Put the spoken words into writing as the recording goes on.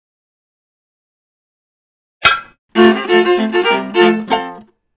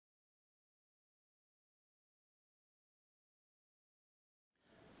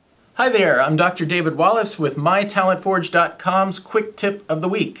Hi there, I'm Dr. David Wallace with MyTalentForge.com's Quick Tip of the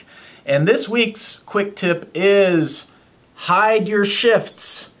Week. And this week's quick tip is hide your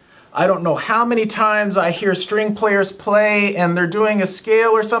shifts. I don't know how many times I hear string players play and they're doing a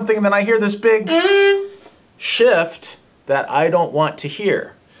scale or something and then I hear this big shift that I don't want to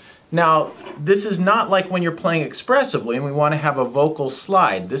hear. Now, this is not like when you're playing expressively and we want to have a vocal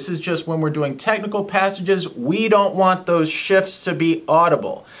slide. This is just when we're doing technical passages, we don't want those shifts to be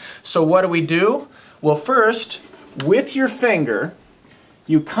audible. So what do? Well, first, with your finger,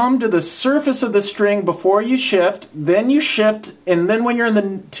 you come to the surface of the string before you shift, and then when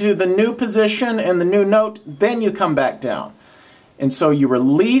you're to the new position and the new note, then you come back down. And so you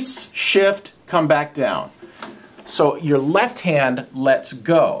release, shift, come back down. So your left hand lets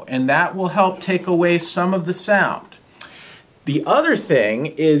go, and that will help take away some of the sound. The other thing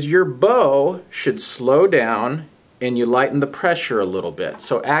is your bow should slow down and you lighten the pressure a little bit.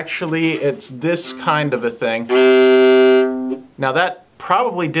 So actually it's this kind of a thing. Now that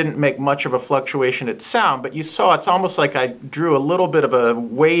probably didn't make much of a fluctuation in sound, but you saw it's almost like I drew a little bit of a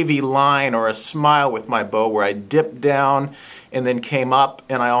wavy line or a smile with my bow where I dipped down and then came up,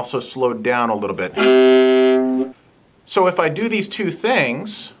 and I also slowed down a little bit. So if I do these two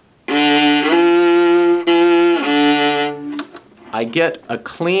things, I get a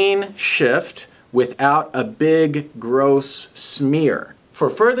clean shift without a big gross smear. For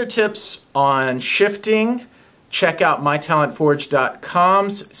further tips on shifting, check out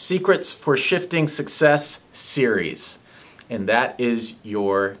MyTalentForge.com's Secrets for Shifting Success series. And that is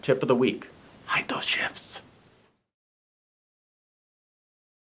your tip of the week. Hide those shifts.